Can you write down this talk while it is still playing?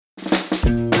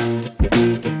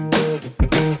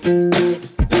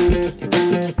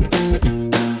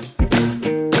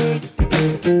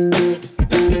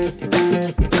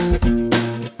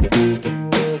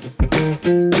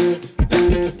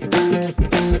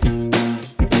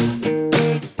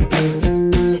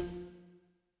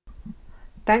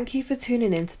Thank you for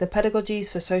tuning in to the Pedagogies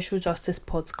for Social Justice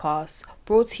podcast,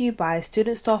 brought to you by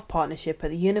Student Staff Partnership at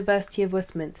the University of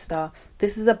Westminster.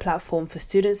 This is a platform for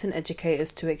students and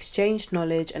educators to exchange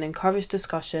knowledge and encourage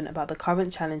discussion about the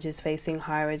current challenges facing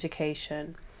higher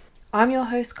education. I'm your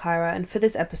host Kyra, and for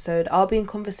this episode I'll be in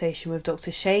conversation with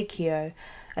Dr. Séagh Kehoe,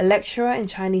 a lecturer in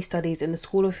Chinese Studies in the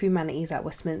School of Humanities at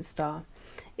Westminster.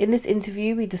 In this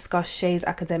interview we discuss Séagh's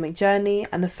academic journey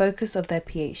and the focus of their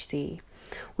PhD.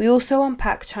 We also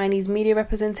unpack Chinese media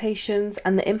representations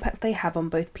and the impact they have on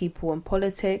both people and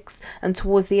politics, and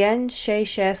towards the end, Séagh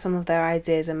shares some of their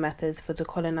ideas and methods for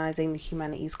decolonising the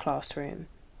humanities classroom.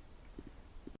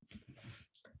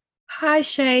 Hi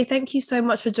Séagh, thank you so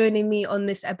much for joining me on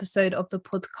this episode of the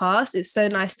podcast. It's so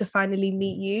nice to finally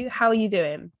meet you. How are you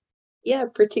doing? Yeah,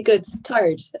 pretty good.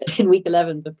 Tired in week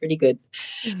 11, but pretty good.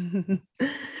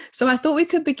 So I thought we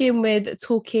could begin with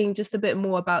talking just a bit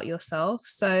more about yourself.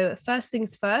 So first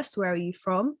things first, where are you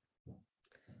from?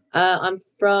 I'm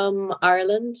from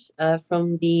Ireland,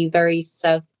 from the very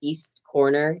southeast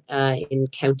corner in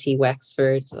County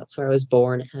Wexford. So that's where I was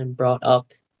born and brought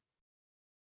up.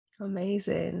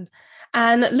 Amazing.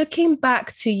 And looking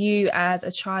back to you as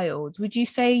a child, would you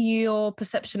say your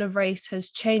perception of race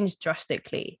has changed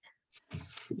drastically?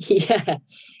 Yeah,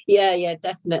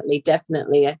 definitely.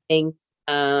 I think,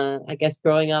 I guess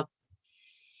growing up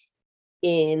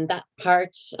in that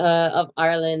part of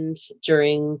Ireland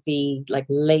during the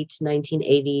late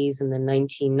 1980s and the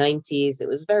 1990s, it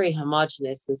was very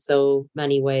homogenous in so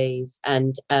many ways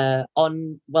and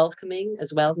unwelcoming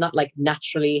as well. Not like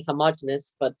naturally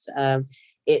homogenous, but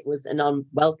it was an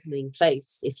unwelcoming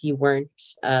place if you weren't,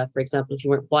 for example, if you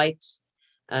weren't white,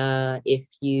 if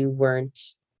you weren't,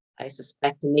 I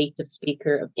suspect, a native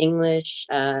speaker of English.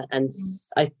 And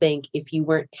I think if you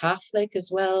weren't Catholic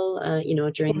as well,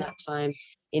 during that time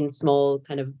in small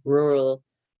kind of rural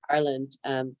Ireland.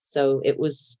 So it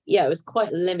was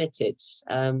quite limited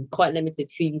who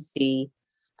you see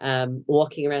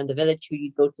walking around the village, who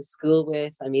you go to school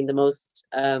with. I mean, the most,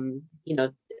 I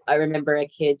remember a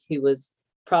kid who was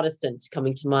Protestant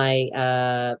coming to my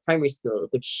primary school,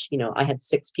 which, I had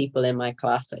 6 people in my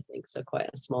class, I think, so quite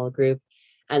a small group.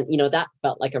 And, that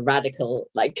felt like a radical,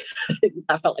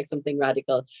 that felt like something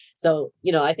radical. So,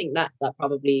 I think that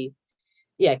probably,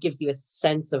 gives you a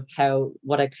sense of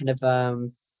what a kind of,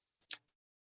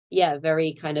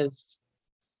 very kind of,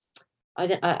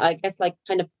 I guess,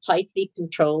 kind of tightly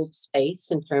controlled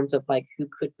space in terms of who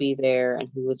could be there and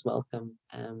who was welcome.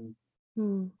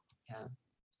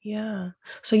 Yeah.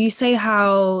 So you say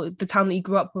how the town that you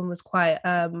grew up in was quite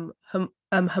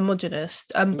homogenous,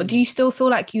 but do you still feel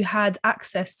like you had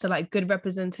access to good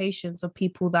representations of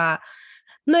people that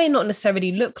may not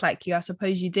necessarily look like you? I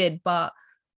suppose you did, but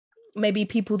maybe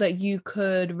people that you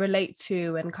could relate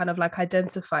to and kind of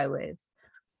identify with?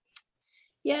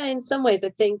 Yeah, in some ways, I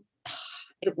think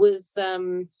it was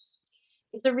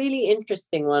it's a really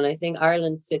interesting one. I think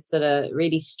Ireland sits at a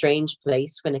really strange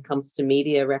place when it comes to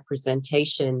media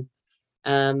representation.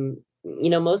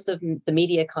 Most of the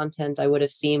media content I would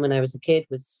have seen when I was a kid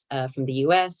was from the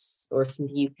US or from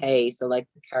the UK. So the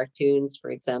cartoons,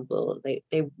 for example, they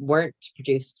weren't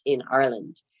produced in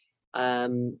Ireland. I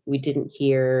didn't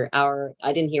hear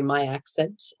my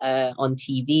accent on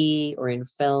TV or in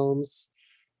films.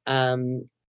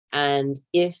 And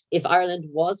if Ireland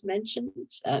was mentioned,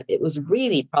 it was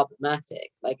really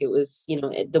problematic. It was,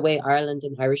 the way Ireland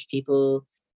and Irish people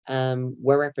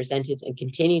were represented and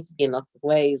continue to be in lots of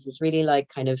ways was really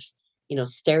kind of,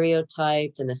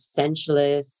 stereotyped and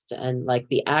essentialist. And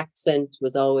the accent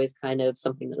was always kind of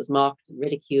something that was mocked and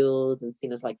ridiculed and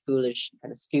seen as foolish,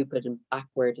 kind of stupid and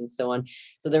backward and so on.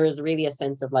 So there was really a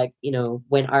sense of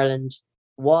when Ireland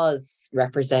was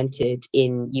represented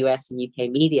in US and UK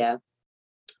media,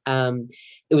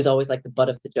 it was always the butt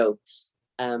of the jokes.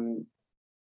 And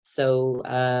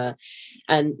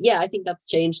I think that's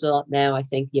changed a lot now. I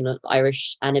think,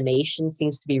 Irish animation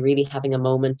seems to be really having a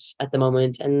moment at the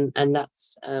moment. And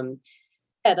that's,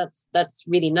 that's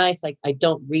really nice. I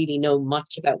don't really know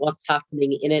much about what's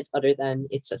happening in it other than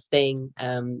it's a thing.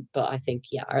 But I think,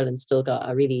 Ireland's still got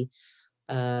a really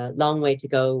long way to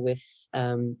go with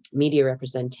media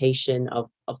representation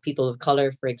of people of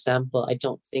color, for example. I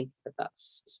don't think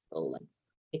that's still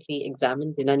particularly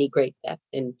examined in any great depth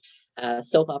in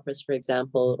soap operas, for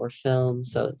example, or film.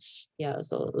 So it's a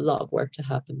lot of work to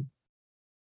happen.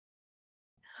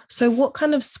 So what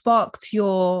kind of sparked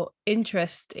your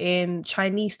interest in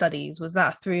Chinese studies? Was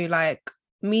that through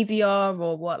media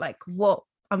or what?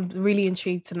 I'm really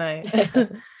intrigued to know.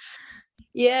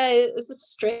 Yeah, it was a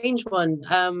strange one.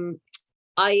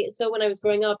 So when I was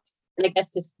growing up, and I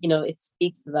guess this, it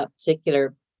speaks to that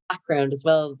particular background as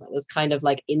well that was kind of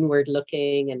like inward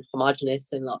looking and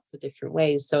homogenous in lots of different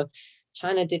ways. So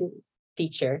China didn't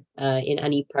feature in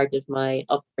any part of my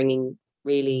upbringing,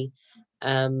 really.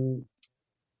 Um,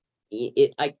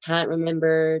 I can't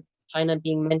remember China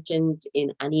being mentioned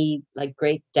in any like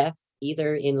great depth,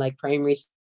 either in like primary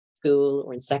school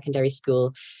or in secondary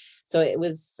school. So it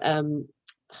was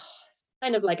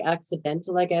kind of like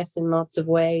accidental, I guess, in lots of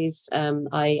ways.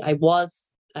 I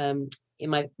was in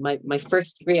my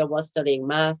first degree, I was studying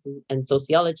math and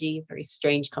sociology, very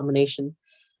strange combination.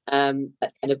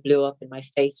 That kind of blew up in my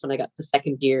face when I got to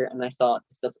second year, and I thought,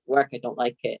 this doesn't work, I don't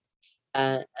like it.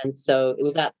 And so it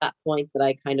was at that point that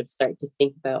I kind of started to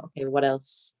think about, okay, what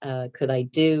else could I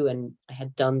do? And I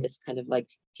had done this kind of like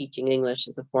teaching English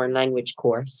as a foreign language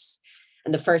course.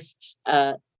 And the first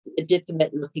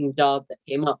legitimate looking job that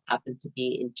came up happened to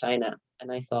be in China.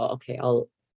 And I thought, okay, I'll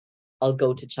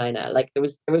go to China. Like there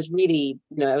was really,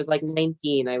 I was like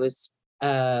 19. I was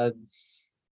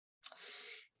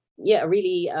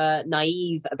really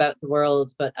naive about the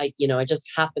world, but I just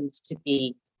happened to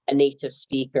be a native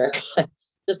speaker.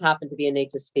 Just happened to be a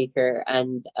native speaker,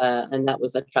 and that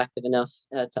was attractive enough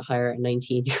to hire a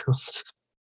 19-year-old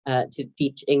to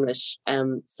teach English.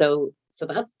 So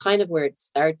that's kind of where it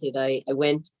started. I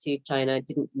went to China,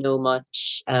 didn't know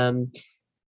much,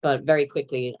 but very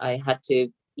quickly I had to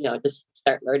just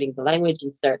start learning the language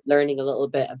and start learning a little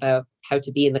bit about how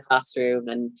to be in the classroom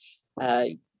and how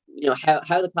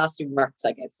the classroom works,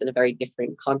 I guess, in a very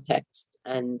different context.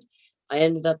 And I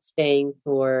ended up staying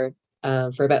for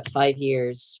about 5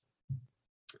 years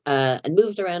and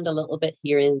moved around a little bit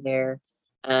here and there.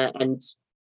 And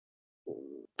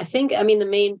I think, the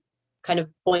main kind of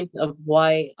point of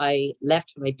why I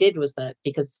left what I did was that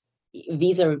because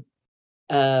visa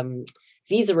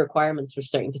requirements were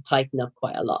starting to tighten up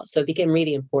quite a lot. So it became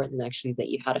really important, actually, that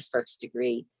you had a first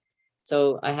degree.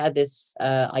 So I had this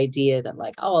idea that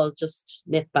I'll just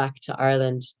nip back to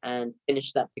Ireland and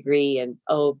finish that degree. And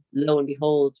lo and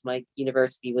behold, my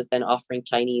university was then offering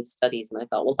Chinese studies. And I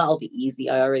thought, well, that'll be easy.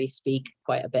 I already speak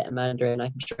quite a bit of Mandarin.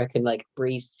 I'm sure I can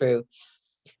breeze through.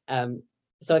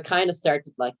 So I kind of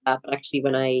started like that. But actually,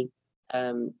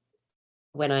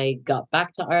 when I got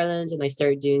back to Ireland and I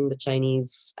started doing the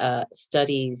Chinese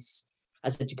studies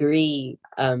as a degree,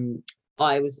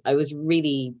 I was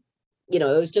really,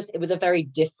 it was a very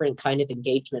different kind of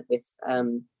engagement with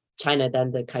China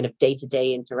than the kind of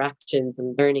day-to-day interactions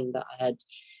and learning that I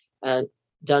had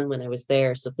done when I was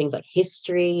there. So things like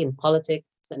history and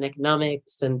politics and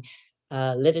economics and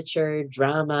literature,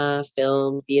 drama,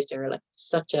 film, theater,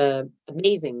 such a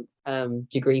amazing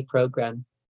degree program.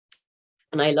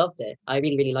 And I loved it. I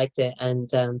really, really liked it. And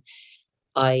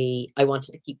I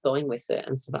wanted to keep going with it.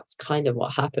 And so that's kind of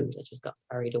what happened. I just got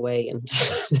carried away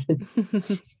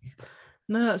and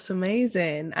No, that's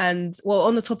amazing. And well,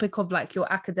 on the topic of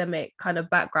your academic kind of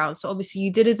background, so obviously you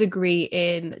did a degree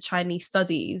in Chinese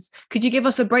studies. Could you give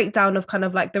us a breakdown of kind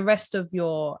of the rest of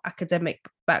your academic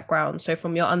background? So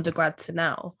from your undergrad to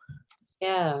now.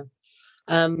 Yeah.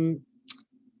 So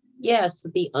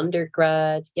the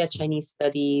undergrad, Chinese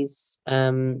studies.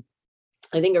 I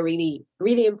think a really,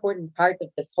 really important part of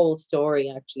this whole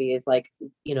story actually is where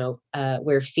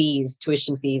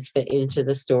tuition fees fit into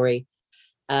the story.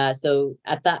 So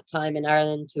at that time in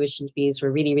Ireland, tuition fees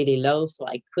were really, really low. So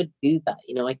I could do that.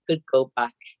 I could go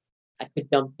back, I could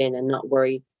jump in and not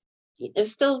worry. It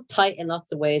was still tight in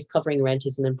lots of ways. Covering rent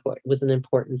was an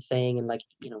important thing, and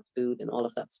food and all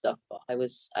of that stuff. But I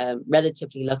was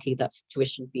relatively lucky that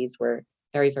tuition fees were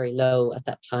very, very low at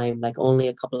that time, only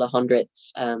a couple of hundred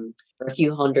or a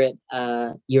few hundred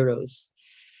euros.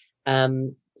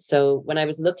 So when I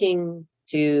was looking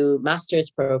to master's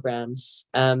programs,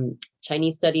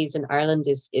 Chinese studies in Ireland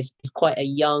is quite a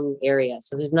young area.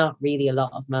 So there's not really a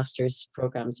lot of master's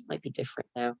programs. It might be different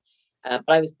now. But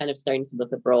I was kind of starting to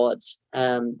look abroad.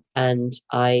 And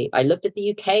I looked at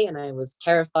the UK and I was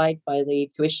terrified by the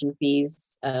tuition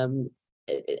fees.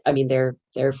 They're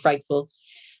frightful.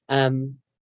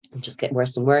 Just getting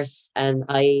worse and worse. And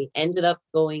I ended up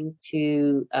going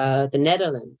to the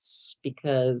Netherlands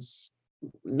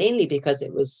mainly because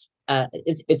it was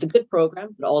it's a good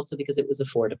program, but also because it was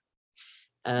affordable.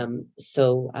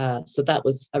 So that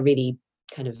was a really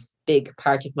kind of big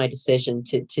part of my decision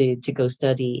to go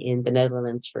study in the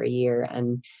Netherlands for a year.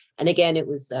 And again, it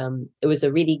was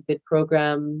a really good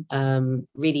program.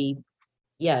 Really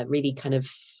kind of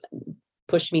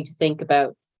pushed me to think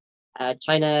about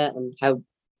China and how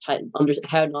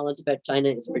knowledge about China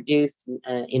is produced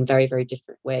in very, very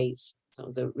different ways. So it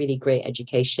was a really great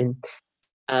education.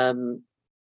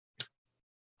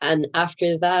 And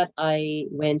after that, I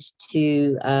went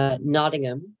to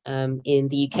Nottingham in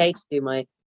the UK to do my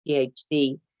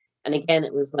PhD. And again,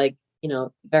 it was like,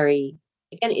 very,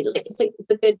 again, it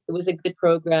was a good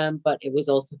program, but it was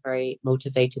also very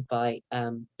motivated by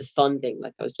the funding.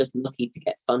 Like I was just lucky to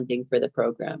get funding for the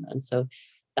program. And so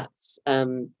that's,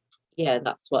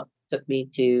 that's what took me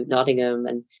to Nottingham.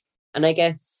 And I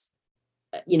guess,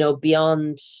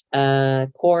 beyond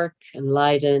Cork and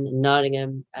Leiden and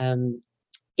Nottingham,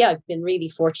 I've been really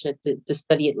fortunate to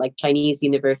study at like Chinese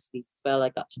universities as well. I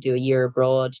got to do a year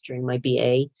abroad during my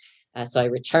BA. So I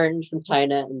returned from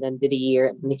China and then did a year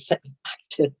and they sent me back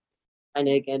to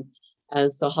China again.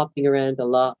 So hopping around a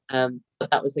lot. But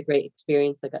that was a great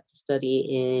experience. I got to study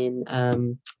in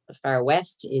the far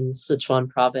west in Sichuan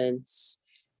province.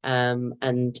 And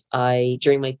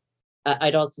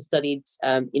I'd also studied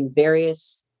in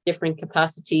various different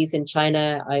capacities in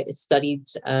China. I studied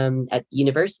at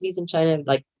universities in China,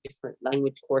 like different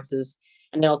language courses,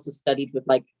 and I also studied with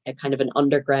like a kind of an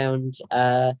underground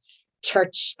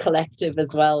church collective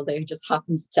as well. They just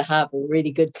happened to have a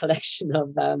really good collection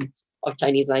of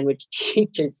Chinese language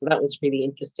teachers, so that was really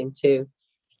interesting too.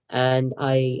 And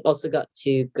I also got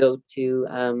to go to.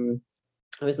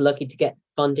 I was lucky to get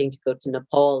funding to go to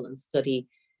Nepal and study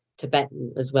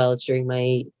Tibetan as well during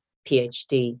my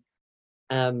PhD.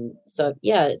 So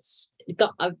yeah,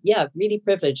 really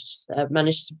privileged. I've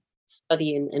managed to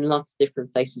study in lots of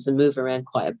different places and move around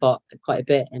quite a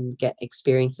bit and get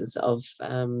experiences of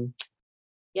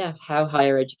how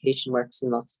higher education works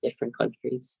in lots of different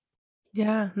countries.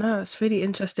 Yeah, no, it's really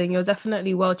interesting. You're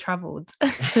definitely well traveled.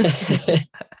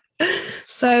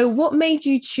 So, what made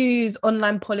you choose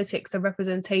online politics and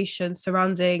representation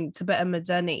surrounding Tibetan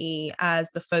modernity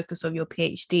as the focus of your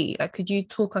PhD? Like, could you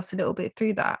talk us a little bit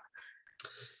through that?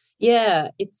 Yeah,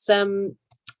 it's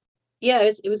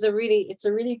it's a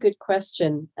really good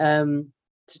question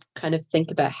to kind of think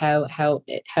about how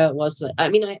it was. I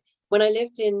mean, when I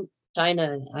lived in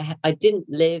China, I didn't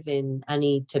live in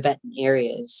any Tibetan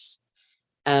areas.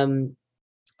 I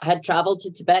had traveled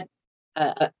to Tibet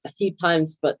a few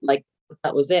times, but like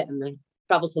that was it. And I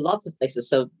traveled to lots of places.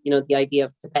 So, the idea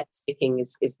of Tibet sticking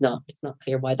is not, it's not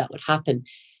clear why that would happen.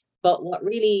 But what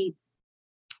really,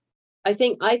 I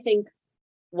think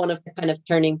one of the kind of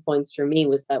turning points for me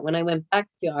was that when I went back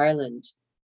to Ireland,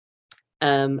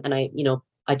 and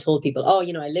I told people, oh,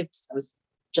 I was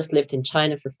just lived in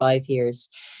China for 5 years.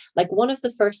 Like one of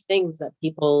the first things that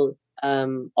people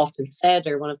often said,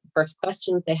 or one of the first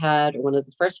questions they had, or one of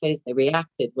the first ways they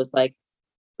reacted was like,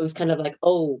 it was kind of like,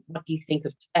 oh, what do you think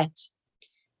of Tibet?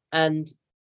 And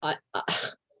I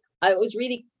I was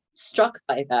really struck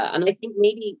by that. And I think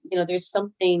maybe, there's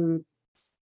something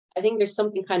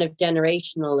kind of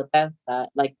generational about that.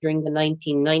 Like during the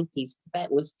 1990s,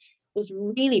 Tibet was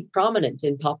really prominent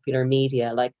in popular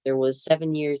media. Like there was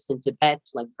 7 Years in Tibet,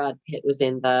 like Brad Pitt was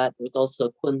in that. There was also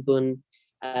Kunbun,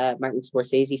 Martin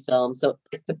Scorsese film. So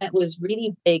Tibet was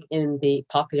really big in the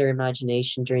popular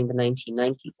imagination during the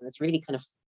 1990s, and it's really kind of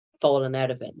fallen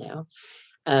out of it now.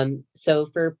 So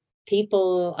for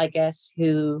people, I guess,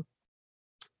 who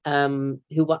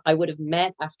I would have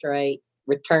met after I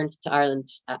returned to Ireland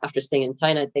after staying in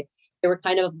China, they were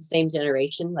kind of the same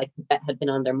generation. Like Tibet had been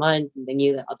on their mind, and they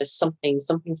knew that there's something's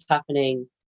happening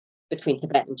between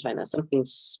Tibet and China.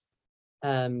 Something's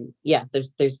there's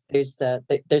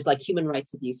like human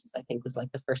rights abuses, I think, was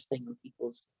like the first thing on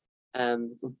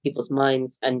people's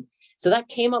minds. And so that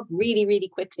came up really, really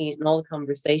quickly in all the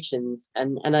conversations.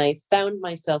 And I found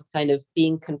myself kind of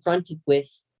being confronted with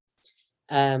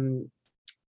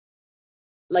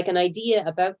like an idea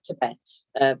about Tibet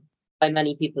by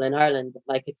many people in Ireland.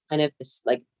 Like it's kind of this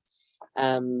like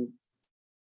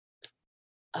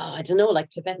I don't know, like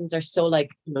Tibetans are so like,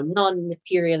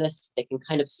 non-materialistic and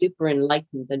kind of super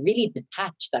enlightened and really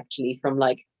detached actually from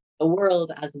like the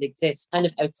world as it exists, kind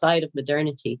of outside of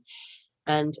modernity.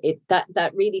 And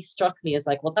that really struck me as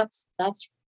like, well, that's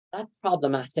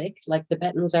problematic. Like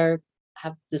Tibetans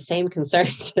have the same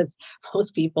concerns as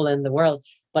most people in the world,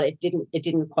 but it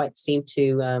didn't quite seem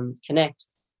to connect.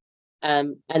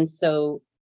 And so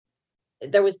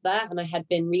there was that, and I had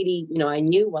been really, I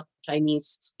knew what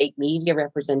Chinese state media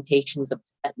representations of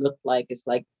Tibet looked like. It's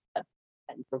like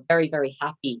we're very, very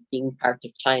happy being part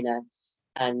of China,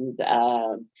 and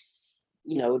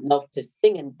loved to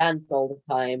sing and dance all the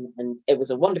time, and it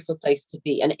was a wonderful place to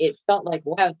be. And it felt like,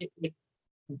 wow,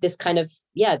 this kind of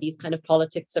these kind of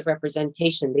politics of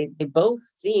representation, they both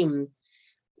seem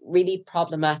really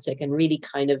problematic and really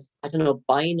kind of, I don't know,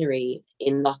 binary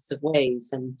in lots of ways.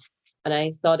 And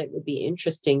I thought it would be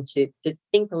interesting to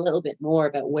think a little bit more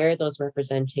about where those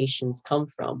representations come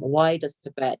from. Why does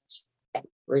Tibet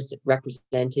was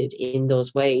represented in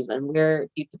those ways, and where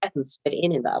do Tibetans fit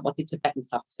in that? What do Tibetans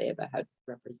have to say about how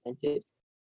they're represented?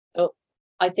 So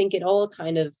I think it all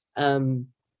kind of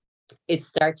it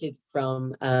started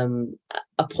from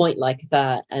a point like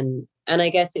that, and I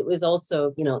guess it was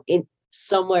also, you know, in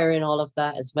somewhere in all of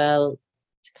that as well,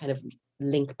 to kind of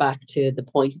link back to the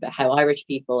point about how Irish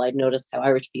people, I've noticed how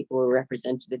Irish people were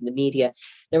represented in the media.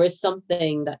 There was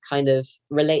something that kind of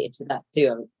related to that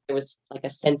too. There was like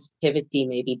a sensitivity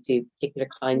maybe to particular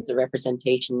kinds of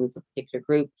representations of particular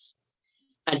groups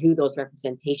and who those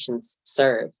representations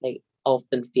serve. They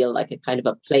often feel like a kind of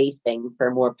a plaything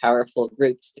for more powerful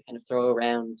groups to kind of throw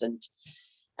around. And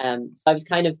so I was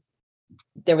kind of,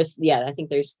 there was, yeah, I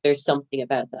think there's something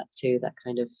about that too, that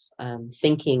kind of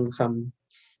thinking from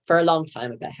for a long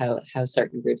time about how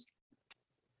certain groups.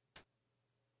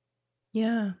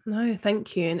 Yeah, no,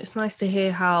 thank you. And it's nice to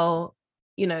hear how,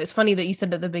 you know, it's funny that you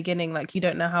said at the beginning, like, you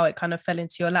don't know how it kind of fell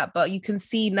into your lap, but you can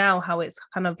see now how it's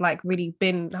kind of like really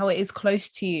been, how it is close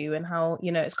to you, and how,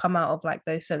 you know, it's come out of like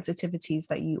those sensitivities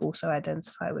that you also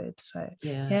identify with. So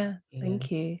yeah.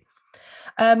 Thank you.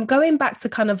 Going back to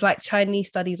kind of like Chinese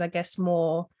studies, I guess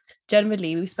more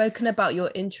generally, we've spoken about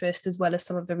your interest as well as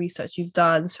some of the research you've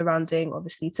done surrounding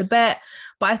obviously Tibet,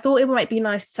 but I thought it might be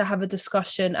nice to have a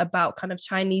discussion about kind of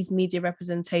Chinese media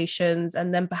representations,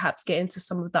 and then perhaps get into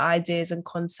some of the ideas and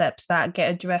concepts that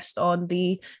get addressed on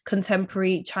the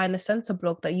Contemporary China Center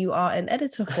blog that you are an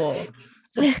editor for.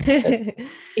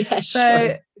 Yeah, so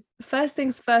sure. First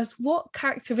things first, what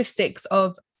characteristics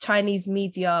of Chinese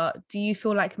media do you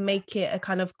feel like make it a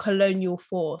kind of colonial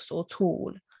force or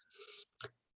tool?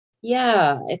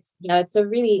 It's a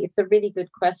really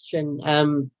good question.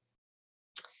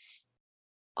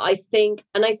 I think,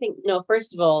 you know,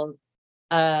 first of all,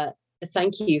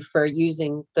 thank you for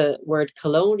using the word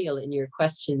colonial in your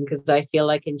question, because I feel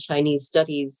like in Chinese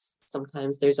studies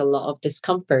sometimes there's a lot of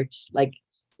discomfort. Like,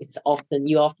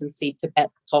 you often see Tibet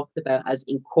talked about as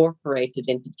incorporated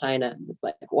into China, and it's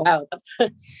like, wow,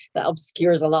 that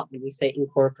obscures a lot when you say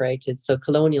incorporated. So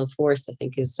colonial force, I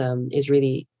think, is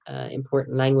really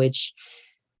important language.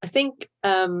 I think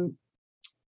so.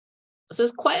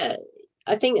 It's quite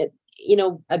I think you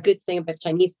know, a good thing about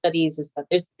Chinese studies is that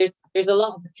there's a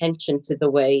lot of attention to the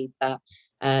way that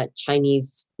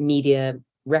Chinese media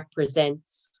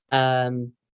represents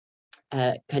kind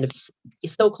of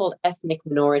so-called ethnic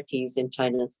minorities in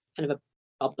China. It's kind of a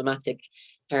problematic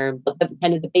term, but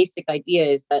the basic idea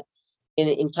is that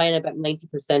in China, about 90%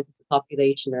 of the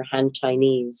population are Han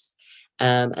Chinese,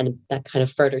 and that kind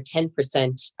of further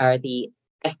 10% are the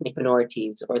ethnic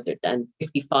minorities, and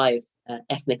 55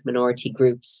 ethnic minority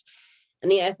groups.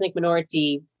 And the ethnic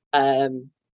minority, you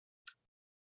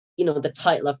know, the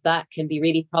title of that can be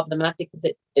really problematic,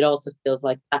 because it also feels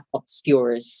like that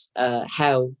obscures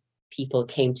how people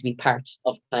came to be part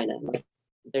of China. Like,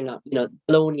 they're not, you know,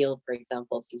 colonial, for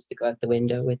example, seems to go out the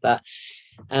window with that.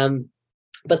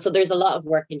 But so there's a lot of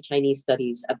work in Chinese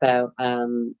studies about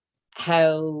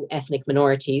how ethnic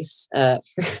minorities, for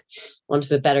want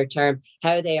of a better term,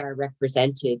 how they are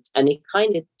represented. And it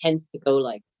kind of tends to go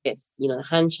like this. You know, the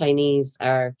Han Chinese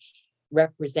are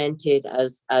represented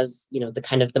as you know, the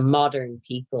kind of the modern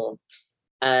people,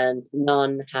 and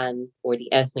non-Han, or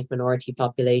the ethnic minority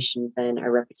population, then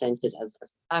are represented as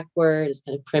backward, as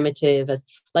kind of primitive, as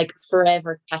like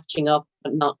forever catching up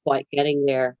but not quite getting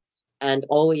there, and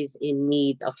always in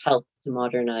need of help to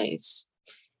modernize.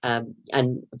 And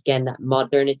again, that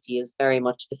modernity is very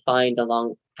much defined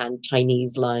along Han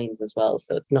Chinese lines as well.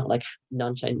 So it's not like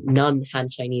non-Han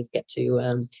Chinese get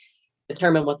to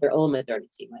determine what their own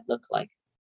modernity might look like.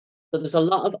 So there's a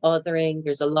lot of othering,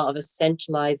 there's a lot of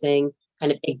essentializing,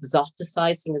 kind of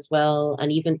exoticizing as well,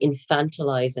 and even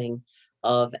infantilizing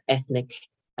of ethnic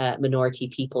minority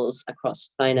peoples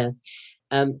across China.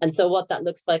 And so what that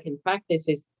looks like in practice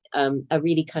is a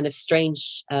really kind of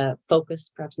strange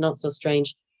focus, perhaps not so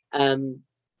strange,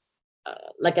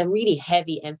 like a really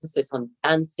heavy emphasis on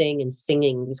dancing and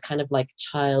singing, these kind of like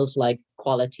childlike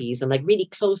qualities, and like really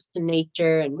close to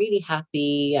nature and really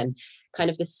happy, and kind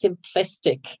of the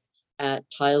simplistic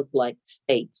childlike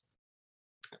state.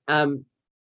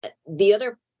 The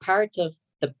other part of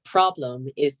the problem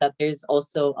is that there's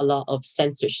also a lot of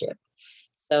censorship.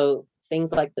 So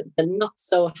things like the not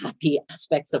so happy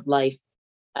aspects of life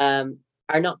are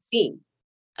not seen.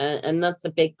 And that's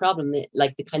a big problem.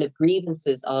 Like the kind of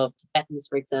grievances of Tibetans,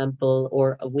 for example,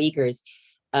 or of Uyghurs,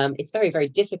 it's very, very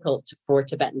difficult for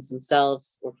Tibetans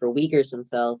themselves, or for Uyghurs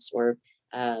themselves, or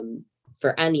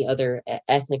for any other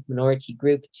ethnic minority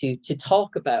group to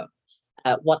talk about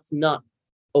what's not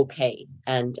okay,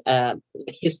 and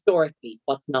historically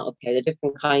what's not okay, the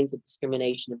different kinds of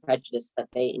discrimination and prejudice that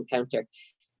they encounter,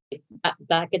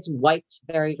 that gets wiped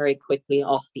very, very quickly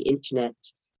off the internet.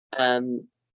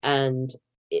 And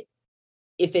it,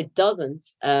 if it doesn't,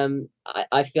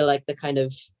 I feel like the kind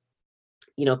of,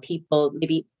 people,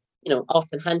 maybe,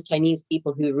 often Han Chinese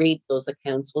people who read those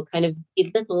accounts will kind of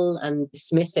belittle and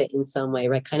dismiss it in some way,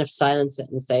 right? Kind of silence it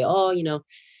and say, oh,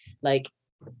 like,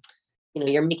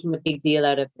 you're making a big deal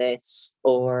out of this,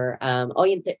 or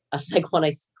like one I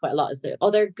see quite a lot is there,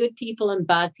 oh, there are good people and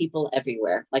bad people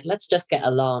everywhere. Like, let's just get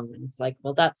along. And it's like,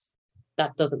 well, that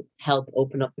doesn't help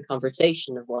open up the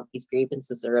conversation of what these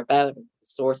grievances are about, and the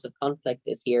source of conflict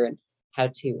is here, and how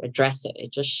to address it.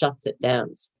 It just shuts it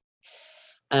down.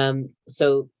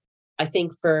 So I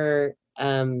think for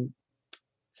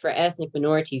ethnic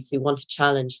minorities who want to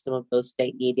challenge some of those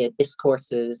state media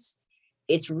discourses,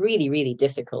 it's really, really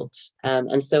difficult.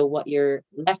 And so what you're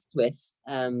left with,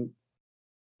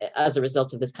 as a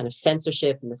result of this kind of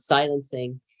censorship and the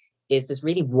silencing, is this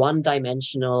really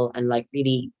one-dimensional and like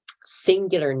really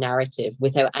singular narrative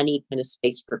without any kind of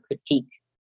space for critique.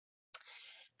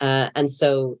 And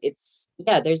so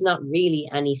there's not really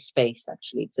any space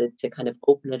actually to kind of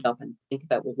open it up and think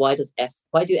about, well, why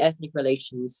do ethnic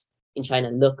relations in China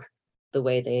look the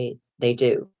way they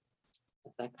do?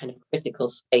 That kind of critical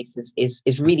space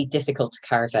is really difficult to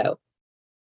carve out.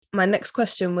 My next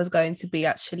question was going to be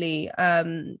actually,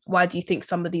 why do you think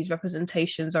some of these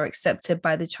representations are accepted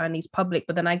by the Chinese public?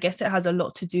 But then I guess it has a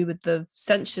lot to do with the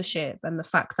censorship and the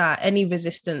fact that any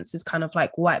resistance is kind of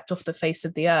like wiped off the face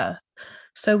of the earth.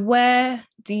 So where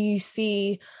do you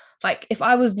see, like, if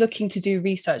I was looking to do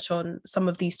research on some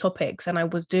of these topics and I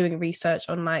was doing research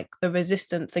on like the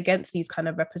resistance against these kind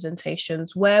of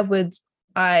representations, where would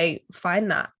I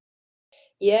find that?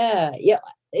 Yeah,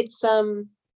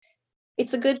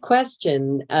 it's a good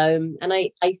question, and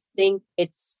I think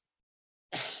it's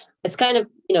kind of,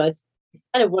 it's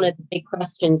kind of one of the big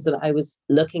questions that I was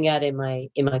looking at in my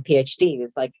PhD.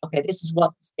 It's like, okay, this is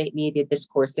what the state media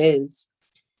discourse is.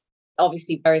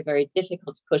 Obviously, very, very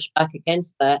difficult to push back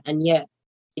against that, and yet,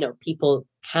 people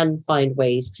can find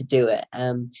ways to do it.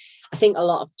 I think a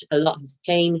lot has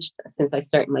changed since I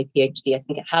started my PhD. I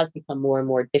think it has become more and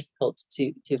more difficult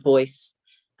to voice,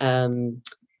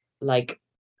 like,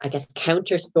 I guess,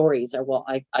 counter stories are what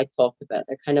I talked about.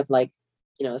 They're kind of like,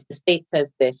 if the state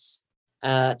says this,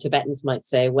 Tibetans might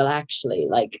say, well, actually,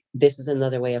 like, this is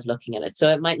another way of looking at it. So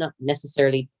it might not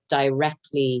necessarily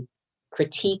directly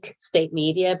critique state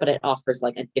media, but it offers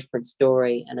like a different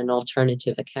story and an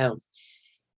alternative account.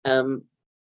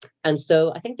 And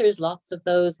so I think there's lots of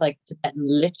those, like Tibetan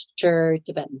literature,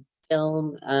 Tibetan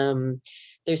film.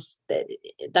 There's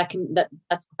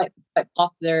that's quite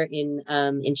popular in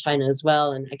China as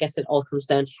well. And I guess it all comes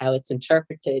down to how it's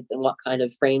interpreted and what kind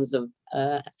of frames of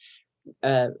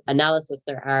analysis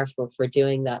there are for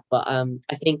doing that. But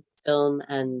I think film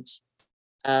and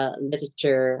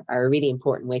literature are a really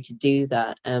important way to do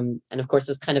that. And of course,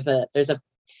 there's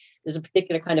a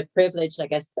particular kind of privilege, I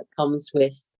guess, that comes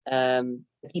with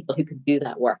the people who can do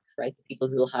that work, right? The people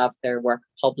who will have their work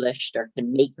published or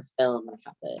can make a film, like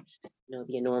have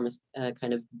the enormous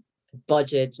kind of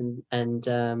budget and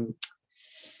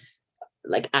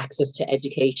like access to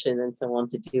education and so on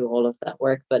to do all of that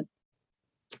work. But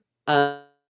I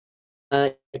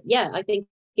think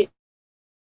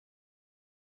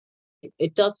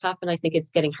it does happen. I think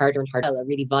it's getting harder and harder. A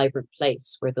really vibrant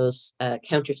place where those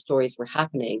counter stories were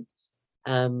happening.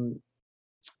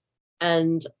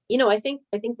 And I think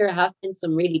there have been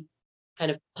some really kind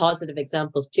of positive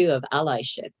examples too of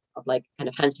allyship, of like kind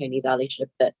of Han Chinese allyship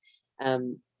that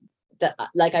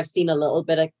like I've seen a little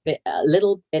bit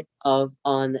of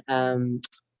on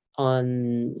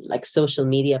like social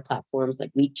media platforms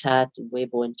like WeChat and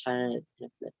Weibo in China,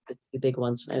 the two big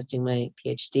ones when I was doing my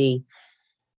PhD.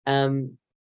 And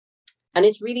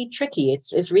it's really tricky.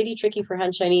 It's really tricky for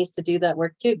Han Chinese to do that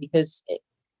work too, because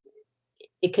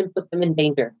it can put them in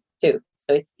danger too.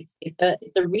 So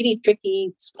it's a really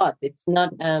tricky spot. It's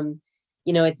not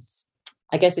it's,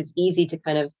 I guess it's easy to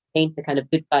kind of paint the kind of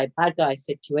good guy bad guy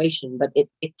situation, but it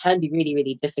can be really,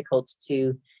 really difficult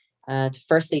to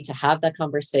firstly to have that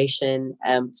conversation,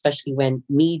 especially when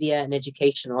media and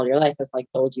education all your life has like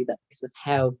told you that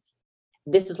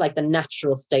this is like the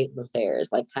natural state of affairs,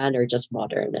 like Han are just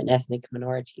modern and ethnic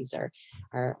minorities are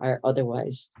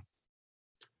otherwise.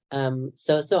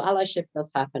 So allyship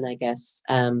does happen, I guess.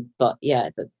 But yeah,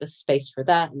 the space for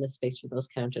that and the space for those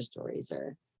counter stories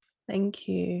are. Thank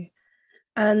you.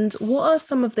 And what are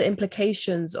some of the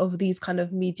implications of these kind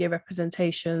of media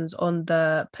representations on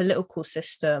the political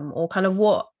system, or kind of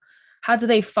what how do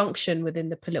they function within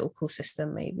the political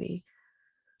system, maybe?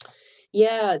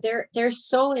 Yeah, they're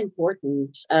so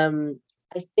important.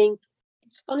 I think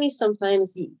it's funny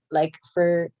sometimes, like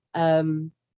for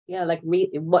yeah, like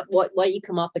what you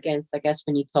come up against, I guess,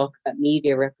 when you talk about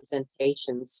media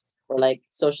representations or like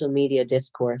social media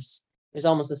discourse. There's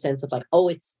almost a sense of like, oh,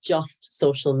 it's just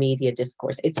social media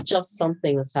discourse. It's just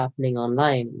something that's happening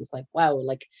online. It's like, wow,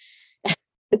 like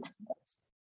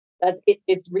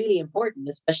it's really important,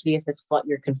 especially if it's what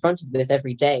you're confronted with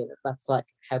every day. That's like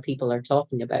how people are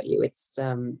talking about you.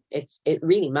 It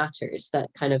really matters. That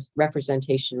kind of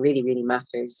representation really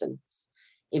matters, and it's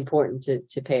important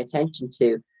to pay attention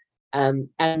to.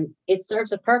 And it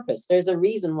serves a purpose. There's a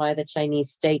reason why the Chinese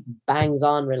state bangs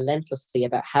on relentlessly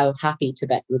about how happy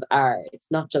Tibetans are. It's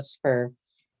not just for,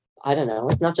 I don't know,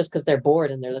 it's not just because they're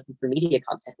bored and they're looking for media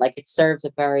content. Like, it serves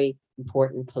a very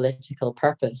important political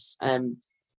purpose. And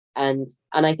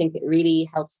I think it really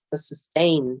helps to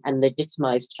sustain and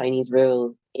legitimize Chinese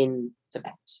rule in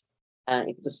Tibet.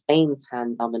 It sustains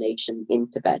Han domination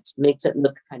in Tibet, makes it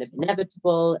look kind of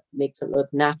inevitable, makes it look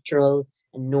natural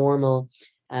and normal.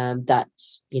 That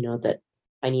that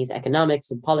Chinese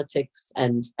economics and politics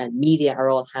and media are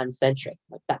all Han centric.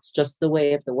 Like, that's just the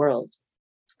way of the world.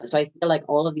 So I feel like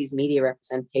all of these media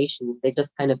representations, they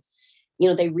just kind of,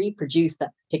 they reproduce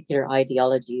that particular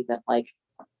ideology that like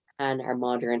Han are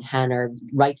modern, Han are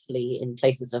rightfully in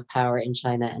places of power in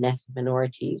China, and ethnic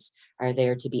minorities are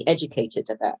there to be educated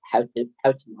about how to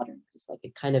modernize. Like,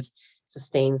 it kind of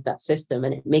sustains that system,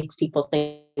 and it makes people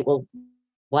think, well,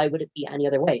 why would it be any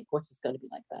other way? Of course it's going to be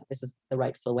like that. This is the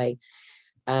rightful way.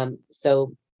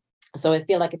 So I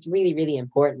feel like it's really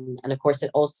important. And of course,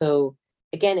 it also,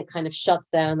 again, it kind of shuts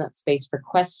down that space for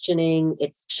questioning.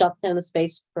 It shuts down the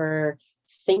space for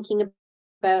thinking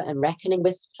about and reckoning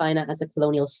with China as a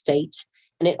colonial state.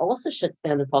 And it also shuts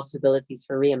down the possibilities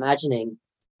for reimagining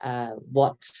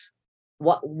what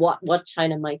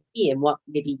China might be, and what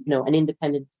maybe an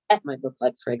independent Tibet might look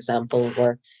like, for example,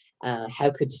 or how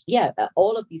could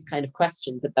all of these kind of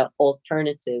questions about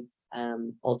alternative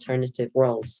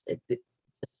worlds, it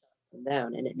them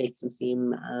down, and it makes them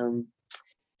seem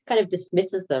kind of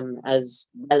dismisses them as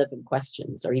relevant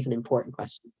questions or even important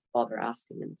questions to bother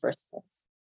asking in the first place.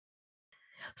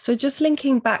 So just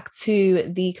linking back to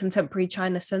the Contemporary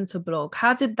China Center blog,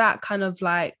 how did that kind of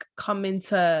like come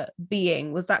into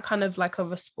being? Was that kind of like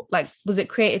was it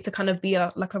created to kind of be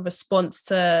like a response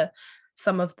to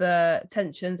some of the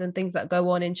tensions and things that go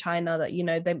on in China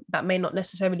that, that may not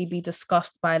necessarily be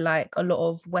discussed by like a lot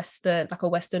of a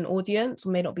Western audience, or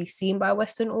may not be seen by a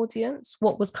Western audience?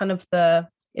 What was kind of the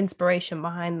inspiration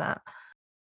behind that?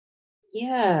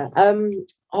 Yeah.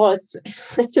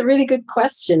 It's a really good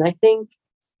question. I think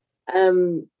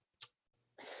the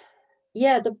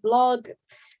blog,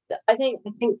 I think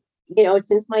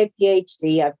since my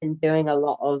PhD, I've been doing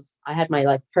I had my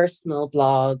like personal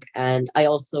blog, and I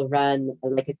also ran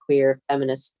like a queer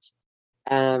feminist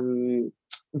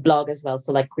blog as well,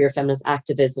 so like queer feminist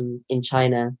activism in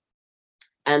China.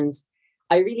 And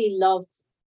I really loved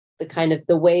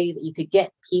the way that you could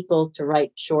get people to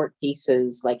write short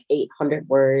pieces, like 800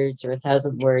 words or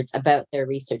 1,000 words, about their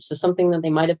research. So something that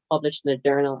they might have published in a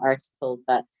journal article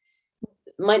that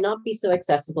might not be so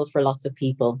accessible for lots of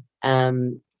people.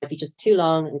 Might be just too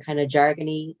long and kind of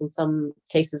jargony in some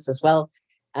cases as well.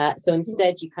 So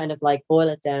instead, you kind of like boil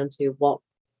it down to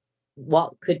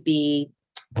what could be,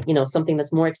 something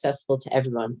that's more accessible to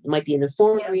everyone. It might be an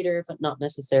informed reader, but not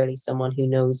necessarily someone who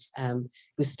knows,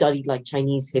 who studied like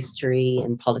Chinese history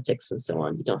and politics and so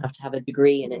on. You don't have to have a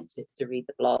degree in it to read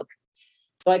the blog.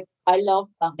 So I loved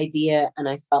that idea, and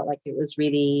I felt like it was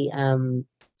really, a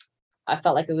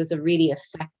really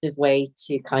effective way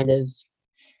to kind of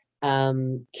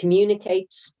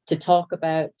communicate, to talk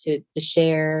about, to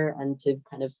share, and to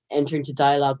kind of enter into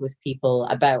dialogue with people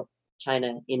about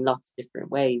China in lots of different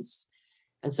ways.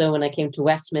 And so when I came to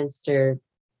Westminster,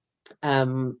 I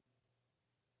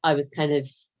was kind of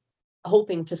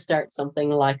hoping to start something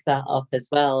like that up as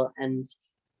well. And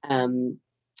and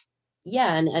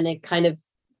it kind of,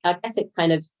 I guess it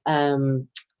kind of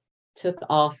took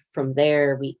off from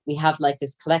there. We have like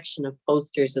this collection of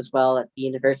posters as well at the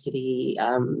university,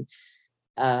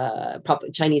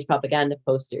 Chinese propaganda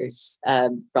posters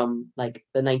from like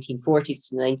the 1940s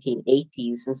to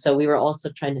 1980s. And so we were also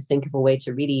trying to think of a way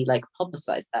to really like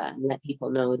publicize that and let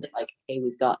people know that like, hey,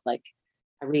 we've got like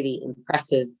a really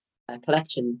impressive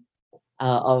collection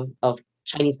of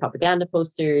Chinese propaganda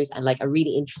posters, and like a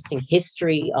really interesting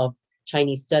history of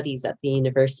Chinese studies at the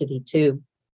university too.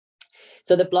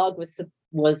 So the blog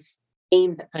was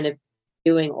aimed at kind of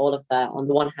doing all of that. On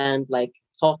the one hand, like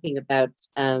talking about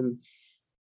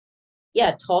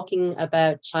talking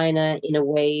about China in a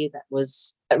way that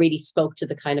really spoke to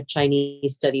the kind of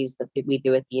Chinese studies that we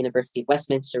do at the University of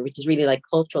Westminster, which is really like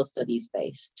cultural studies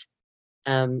based.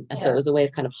 So it was a way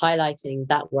of kind of highlighting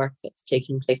that work that's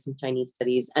taking place in Chinese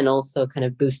studies, and also kind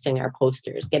of boosting our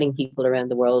posters, getting people around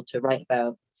the world to write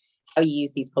about how you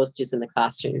use these posters in the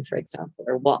classroom, for example,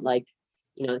 or what, like,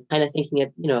 kind of thinking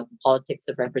of, the politics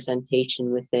of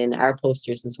representation within our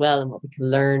posters as well, and what we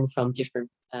can learn from different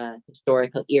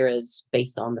historical eras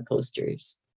based on the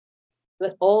posters.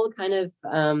 But all kind of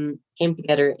came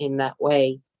together in that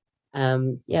way.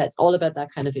 It's all about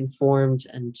that kind of informed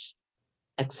and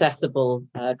accessible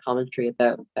commentary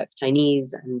about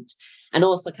Chinese, and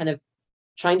also kind of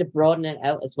trying to broaden it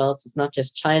out as well. So it's not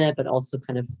just China, but also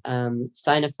kind of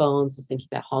Sinophones, so thinking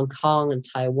about Hong Kong and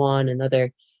Taiwan and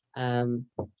other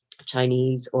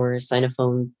Chinese or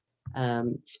Sinophone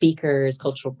speakers,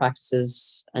 cultural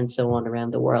practices, and so on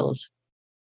around the world.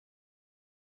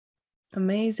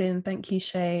 Amazing. Thank you,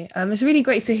 Séagh. It's really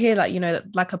great to hear,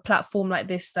 like a platform like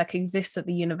this like exists at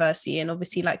the university. And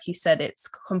obviously, like you said, it's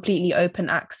completely open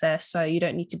access. So you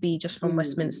don't need to be just from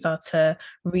Westminster to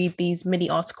read these mini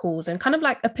articles and kind of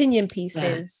like opinion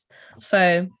pieces.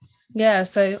 Yeah.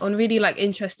 So on really like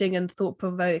interesting and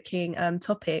thought-provoking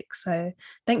topics. So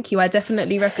thank you. I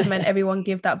definitely recommend everyone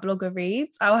give that blog a read.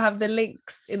 I'll have the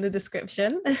links in the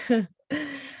description.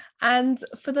 And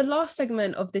for the last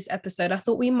segment of this episode, I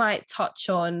thought we might touch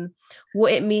on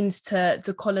what it means to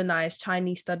decolonize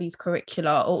Chinese studies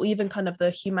curricula, or even kind of the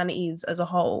humanities as a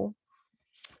whole.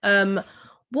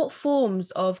 What forms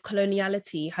of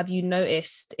coloniality have you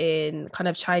noticed in kind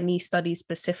of Chinese studies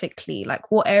specifically?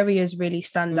 Like, what areas really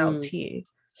stand out to you?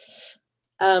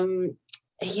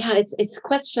 It's a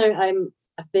question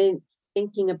I've been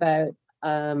thinking about.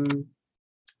 I've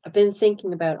been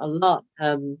thinking about a lot.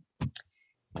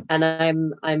 And I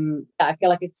feel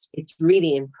like it's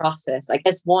really in process. I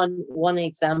guess one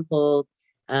example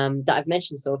that I've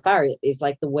mentioned so far is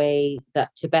like the way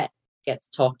that Tibet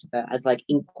gets talked about as like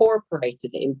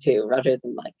incorporated into, rather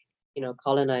than like,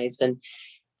 colonized. And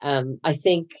I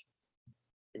think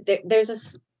there's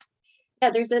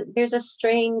a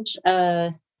strange,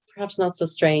 perhaps not so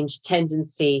strange,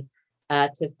 tendency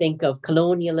to think of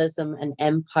colonialism and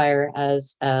empire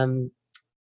as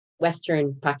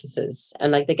Western practices,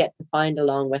 and like they get defined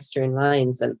along Western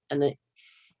lines, and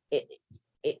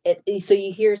so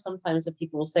you hear sometimes that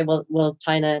people will say, well,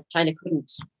 China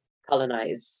couldn't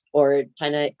colonize, or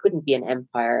China couldn't be an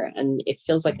empire, and it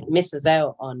feels like it misses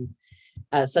out on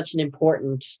such an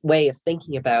important way of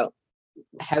thinking about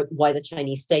why the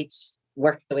Chinese state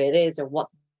works the way it is, or what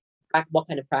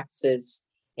kind of practices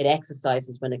it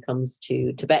exercises when it comes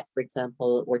to Tibet, for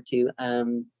example, or to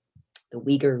the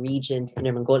Uyghur region, to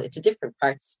Inner Mongolia, to different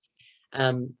parts,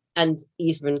 and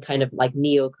even kind of like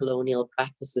neo-colonial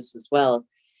practices as well.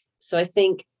 So I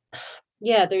think,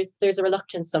 there's a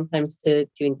reluctance sometimes to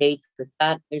engage with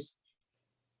that.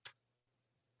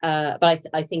 But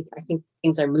I think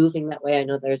things are moving that way. I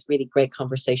know there's really great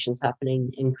conversations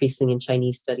happening, increasing in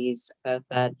Chinese studies about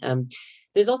that.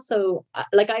 There's also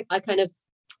I kind of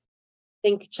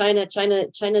think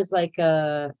China's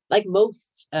like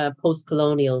most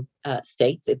post-colonial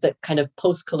states. It's a kind of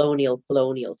post-colonial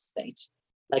colonial state.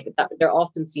 Like that, there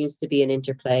often seems to be an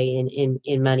interplay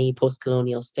in many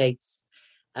post-colonial states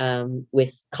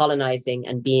with colonizing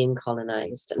and being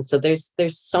colonized. And so there's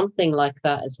something like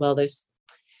that as well.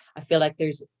 I feel like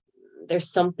there's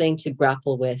something to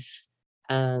grapple with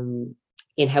in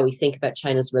how we think about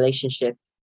China's relationship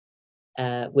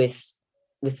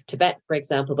with Tibet, for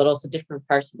example, but also different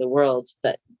parts of the world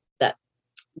that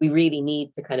we really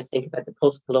need to kind of think about the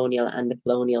post-colonial and the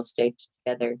colonial state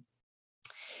together.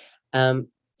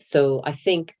 So I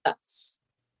think that's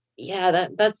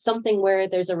something where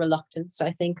there's a reluctance,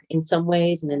 I think, in some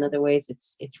ways, and in other ways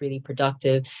it's really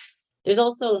productive. There's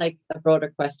also like a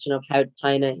broader question of how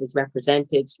China is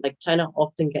represented. Like China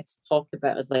often gets talked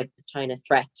about as like the China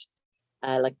threat,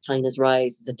 like China's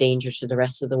rise is a danger to the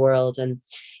rest of the world. And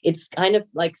it's kind of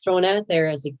like thrown out there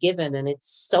as a given, and it's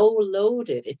so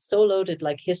loaded.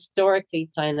 Like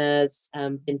historically, China's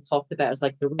been talked about as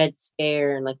like the Red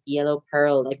Scare and like the Yellow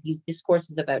Peril. Like these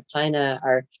discourses about China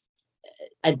are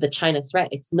the China threat.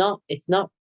 It's not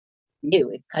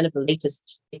new. It's kind of the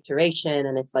latest iteration,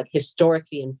 and it's like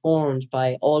historically informed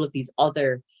by all of these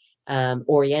other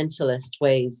Orientalist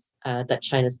ways that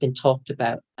China's been talked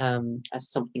about as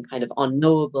something kind of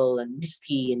unknowable and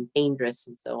risky and dangerous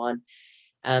and so on.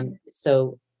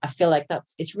 So I feel like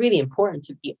it's really important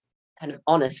to be kind of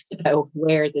honest about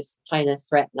where this China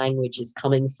threat language is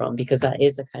coming from, because that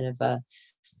is a kind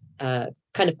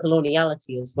of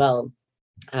coloniality as well.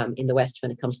 in the West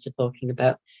when it comes to talking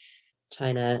about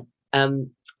China.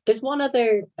 There's one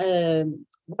other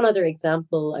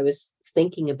example I was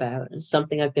thinking about,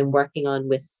 something I've been working on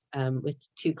with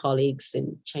two colleagues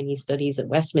in Chinese studies at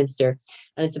Westminster,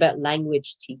 and it's about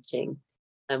language teaching.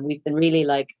 And we've been really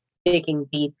like digging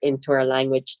deep into our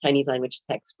Chinese language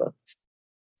textbooks.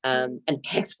 And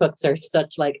textbooks are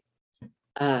such like,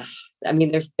 I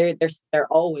mean, they're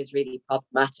always really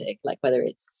problematic, like whether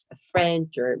it's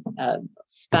French or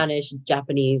Spanish,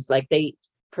 Japanese, like they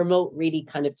promote really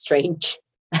kind of strange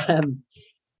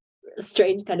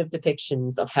strange kind of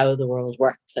depictions of how the world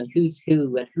works and who's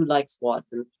who and who likes what.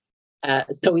 And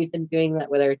so we've been doing that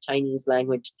with our Chinese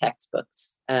language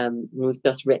textbooks. We've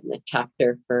just written a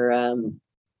chapter for a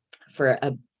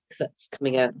that's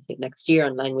coming out, I think, next year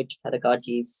on language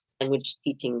pedagogies, language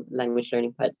teaching, language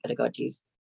learning pedagogies.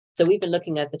 So we've been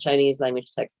looking at the Chinese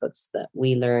language textbooks that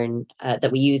we learn,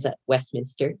 that we use at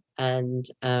Westminster, and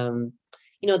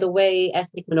the way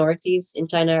ethnic minorities in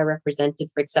China are represented,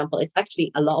 for example, it's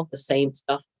actually a lot of the same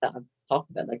stuff that I've talked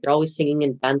about. Like they're always singing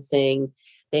and dancing.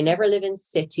 They never live in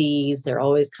cities. They're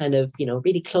always kind of,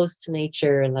 really close to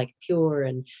nature and like pure.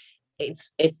 And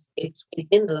it's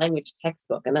in the language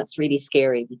textbook, and that's really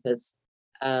scary because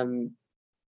I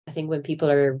think when people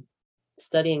are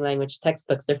studying language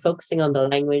textbooks, they're focusing on the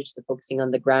language, they're focusing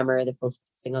on the grammar, they're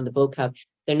focusing on the vocab.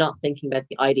 They're not thinking about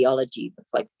the ideology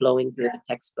that's like flowing through the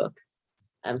textbook.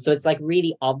 So it's like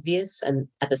really obvious, and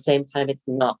at the same time, it's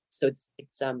not. So it's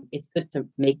good to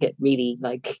make it really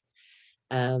like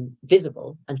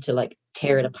visible and to like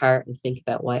tear it apart and think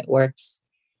about why it works.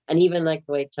 And even like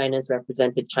the way China is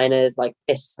represented, China is like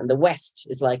this, and the West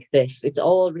is like this. It's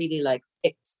all really like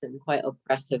fixed and quite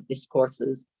oppressive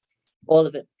discourses. All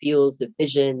of it fuels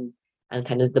division and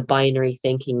kind of the binary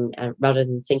thinking, rather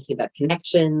than thinking about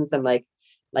connections and like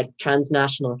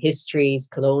transnational histories,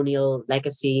 colonial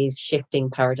legacies, shifting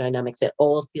power dynamics. It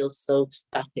all feels so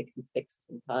static and fixed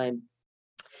in time.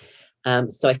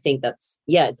 So I think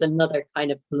it's another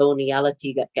kind of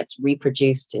coloniality that gets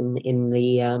reproduced in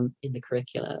the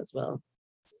curricula as well.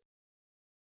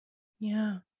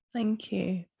 Yeah, thank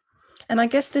you. And I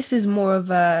guess this is more of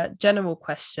a general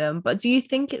question, but do you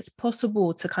think it's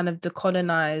possible to kind of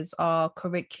decolonize our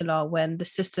curricula when the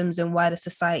systems in wider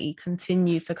society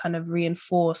continue to kind of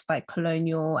reinforce like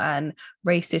colonial and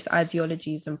racist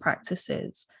ideologies and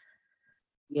practices?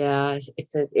 Yeah,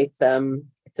 it's a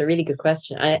really good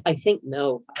question. I think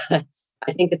no. I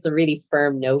think it's a really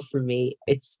firm no for me.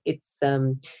 It's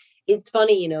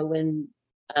funny, when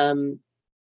I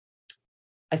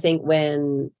think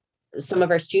when some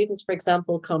of our students, for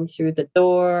example, come through the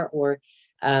door, or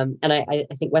and I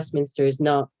think Westminster is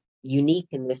not unique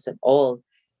in this at all.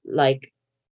 Like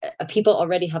people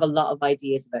already have a lot of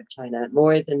ideas about China,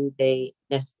 more than they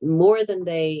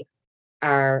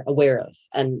are aware of,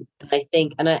 and I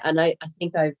think I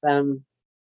think I've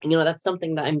that's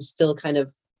something that I'm still kind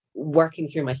of working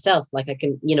through myself. Like I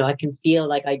can feel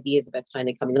like ideas about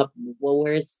China coming up. Well,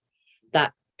 where's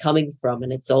that coming from?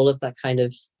 And it's all of that kind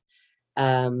of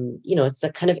it's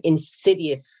a kind of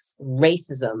insidious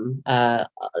racism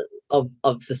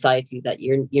of society that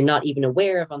you're not even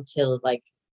aware of until like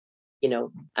you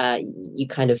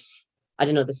kind of, I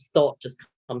don't know, this thought just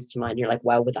comes to mind. You're like,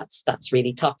 wow, but that's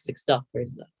really toxic stuff. Where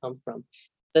does that come from?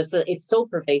 It's so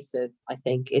pervasive. I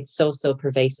think it's so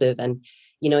pervasive, and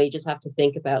you just have to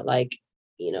think about like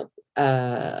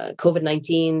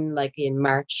COVID-19, like in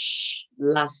March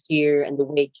last year, and the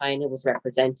way China was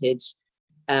represented.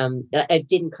 It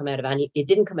didn't come out of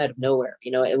nowhere.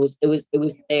 It was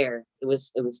there. It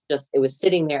was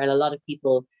sitting there, and a lot of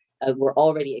people were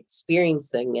already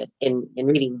experiencing it in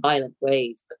really violent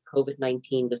ways, but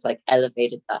COVID-19 just like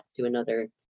elevated that to another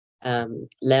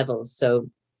level. So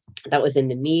that was in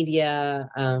the media,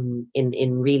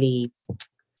 in really,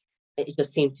 it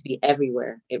just seemed to be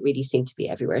everywhere. It really seemed to be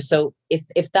everywhere. So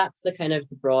if that's the kind of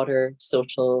the broader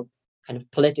social, kind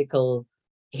of political,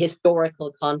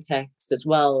 historical context as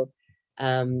well,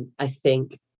 I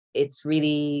think it's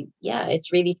really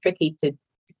tricky to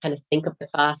kind of think of the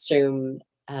classroom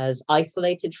as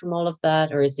isolated from all of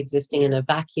that, or as existing in a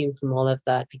vacuum from all of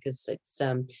that, because it's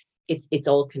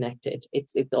all connected.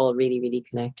 It's all really, really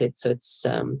connected. So it's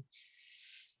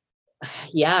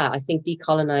I think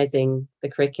decolonizing the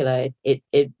curricula,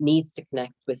 it needs to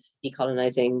connect with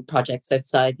decolonizing projects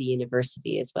outside the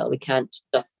university as well. We can't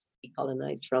just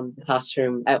decolonize from the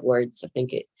classroom outwards. I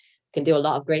think it can do a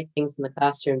lot of great things in the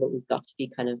classroom, but we've got to be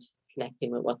kind of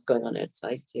connecting with what's going on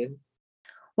outside too.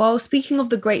 Well, speaking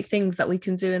of the great things that we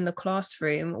can do in the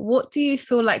classroom, what do you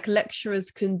feel like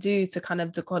lecturers can do to kind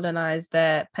of decolonize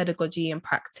their pedagogy and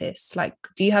practice? Like,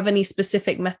 do you have any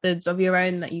specific methods of your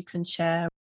own that you can share?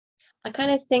 I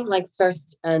kind of think like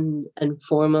first and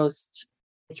foremost,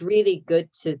 it's really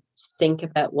good to think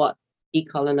about what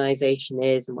decolonization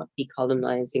is and what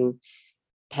decolonizing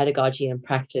pedagogy and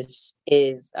practice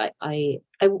is. I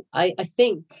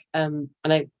think and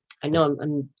I know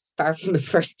I'm far from the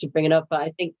first to bring it up, but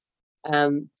I think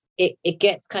it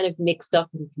gets kind of mixed up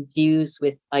and confused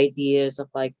with ideas of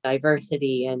like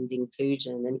diversity and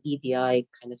inclusion and EDI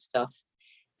kind of stuff.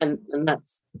 And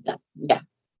that's that, yeah,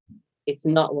 it's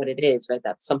not what it is, right?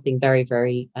 That's something very,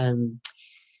 very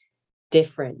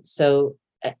different. So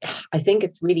I think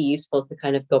it's really useful to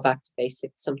kind of go back to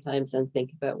basics sometimes and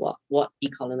think about what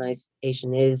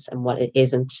decolonization is and what it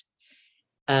isn't.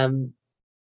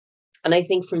 And I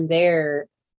think from there,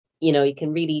 you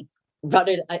can really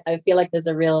rather. I feel like there's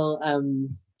a real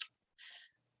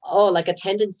like a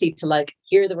tendency to like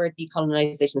hear the word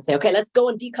decolonization and say, okay, let's go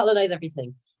and decolonize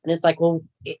everything. And it's like, well,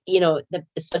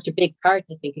 it's such a big part,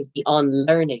 I think, is the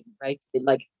unlearning, right?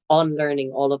 Like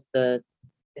unlearning all of the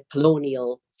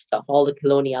colonial stuff, all the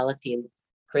coloniality in the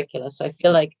curricula. So I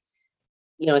feel like,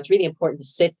 it's really important to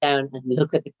sit down and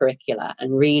look at the curricula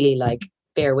and really like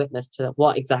bear witness to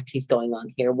what exactly is going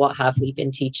on here. What have we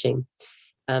been teaching?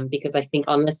 Because I think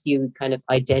unless you kind of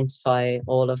identify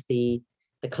all of the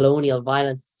colonial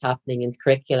violence that's happening in the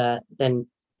curricula, then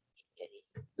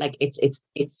like it's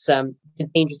a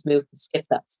dangerous move to skip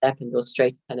that step and go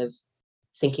straight kind of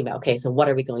thinking about, okay, so what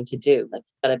are we going to do? Like,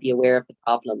 you've got to be aware of the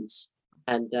problems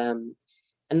and the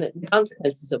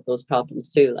consequences of those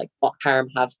problems too. Like, what harm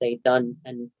have they done?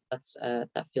 And that's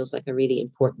that feels like a really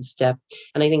important step.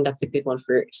 And I think that's a good one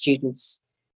for students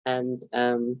and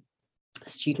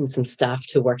staff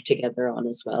to work together on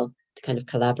as well, to kind of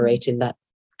collaborate in that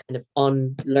kind of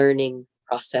unlearning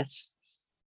process.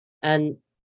 And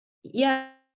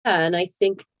and I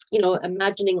think,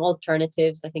 imagining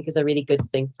alternatives, I think, is a really good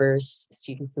thing for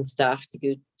students and staff to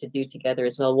do together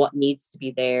as well. What needs to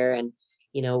be there, and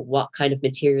what kind of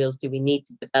materials do we need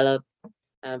to develop?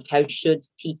 How should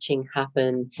teaching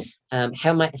happen?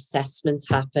 How might assessments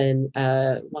happen?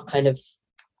 What kind of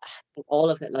all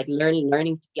of it, like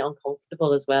learning to be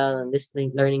uncomfortable as well, and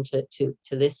learning to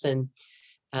listen,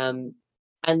 and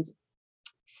and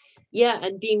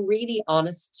being really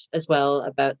honest as well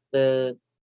about the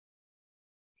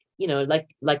like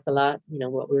the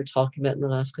what we were talking about in the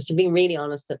last question, being really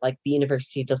honest that like the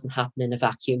university doesn't happen in a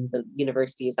vacuum. The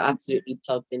university is absolutely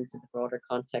plugged into the broader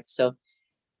context. So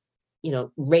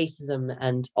racism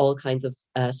and all kinds of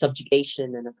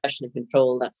subjugation and oppression and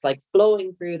control, that's like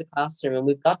flowing through the classroom, and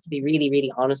we've got to be really,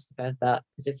 really honest about that,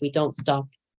 because if we don't stop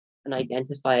and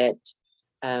identify it,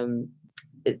 then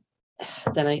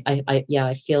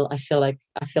I feel like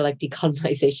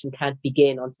decolonization can't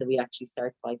begin until we actually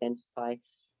start to identify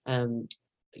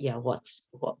what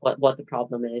the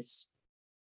problem is.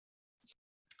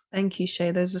 Thank you,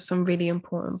 Shay. Those are some really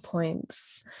important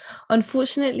points.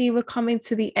 Unfortunately, we're coming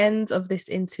to the end of this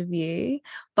interview,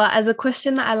 but as a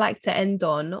question that I like to end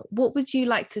on, what would you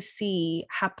like to see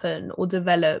happen or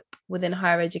develop within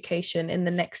higher education in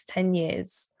the next 10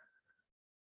 years?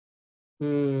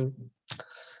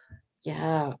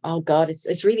 Yeah. Oh God,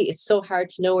 it's so hard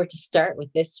to know where to start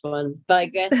with this one. But I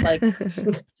guess like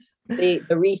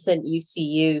the recent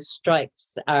UCU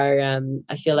strikes are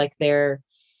I feel like they're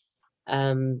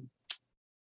I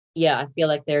feel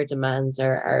like their demands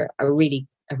are a really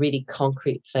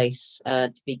concrete place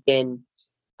to begin.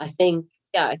 I think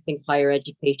higher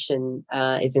education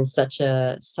is in such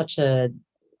a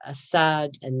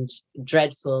sad and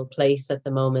dreadful place at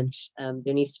the moment.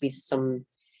 There needs to be some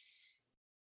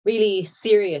really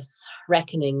serious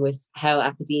reckoning with how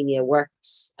academia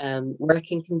works.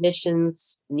 Working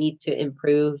conditions need to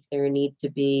improve. There needs to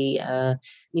be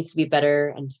better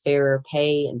and fairer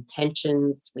pay and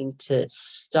pensions. We need to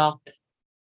stop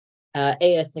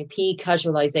ASAP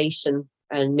casualization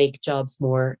and make jobs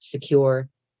more secure.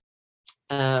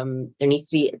 There needs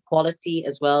to be equality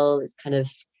as well. It's kind of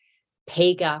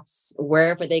pay gaps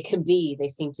wherever they can be. They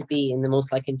seem to be in the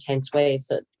most like intense way.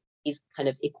 So these kind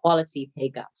of equality pay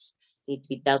gaps need to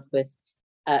be dealt with.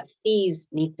 Fees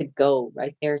need to go,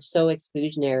 right? They're so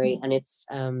exclusionary, and it's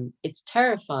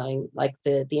terrifying, like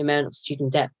the amount of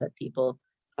student debt that people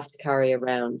have to carry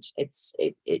around.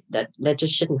 That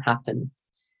just shouldn't happen.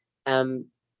 And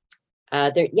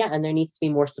there needs to be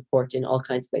more support in all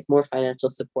kinds of ways, more financial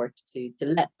support to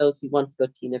let those who want to go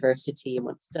to university and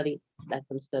want to study, let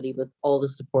them study with all the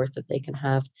support that they can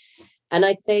have. And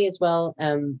I'd say as well,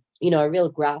 a real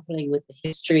grappling with the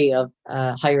history of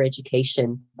higher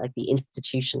education, like the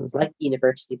institutions, like the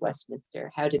University of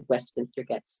Westminster. How did Westminster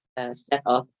get set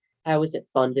up? How was it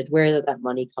funded? Where did that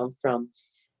money come from?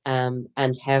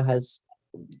 And how has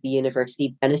the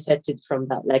university benefited from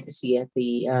that legacy at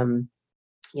the,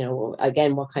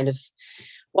 again, what kind of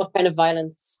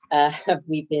violence have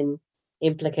we been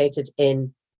implicated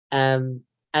in?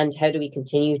 And how do we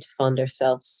continue to fund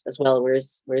ourselves as well?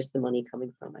 Where's the money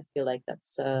coming from? I feel like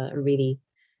that's a really,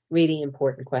 really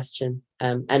important question.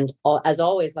 And as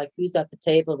always, like, who's at the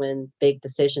table when big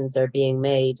decisions are being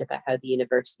made about how the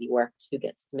university works? Who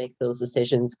gets to make those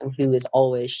decisions, and who is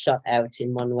always shut out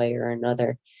in one way or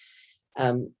another?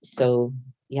 So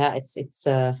yeah,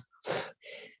 there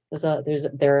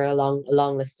are a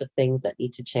long list of things that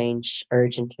need to change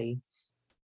urgently.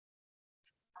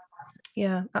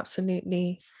 Yeah,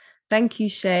 absolutely. Thank you,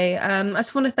 Séagh. I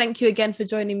just want to thank you again for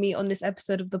joining me on this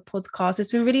episode of the podcast.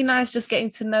 It's been really nice just getting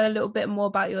to know a little bit more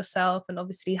about yourself, and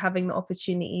obviously having the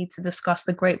opportunity to discuss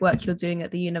the great work you're doing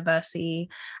at the university,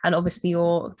 and obviously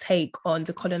your take on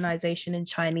decolonisation in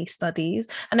Chinese studies.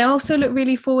 And I also look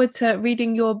really forward to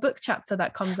reading your book chapter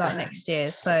that comes out next year.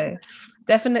 So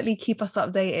definitely keep us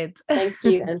updated. Thank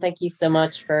you. And thank you so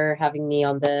much for having me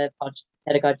on the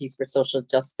Pedagogies for Social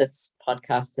Justice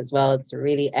podcast as well. It's a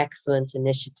really excellent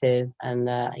initiative, and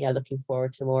looking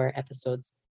forward to more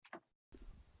episodes.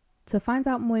 To find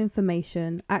out more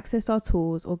information, access our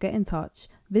tools, or get in touch,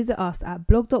 visit us at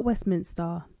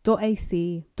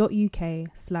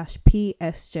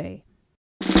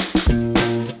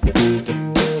blog.westminster.ac.uk/psj.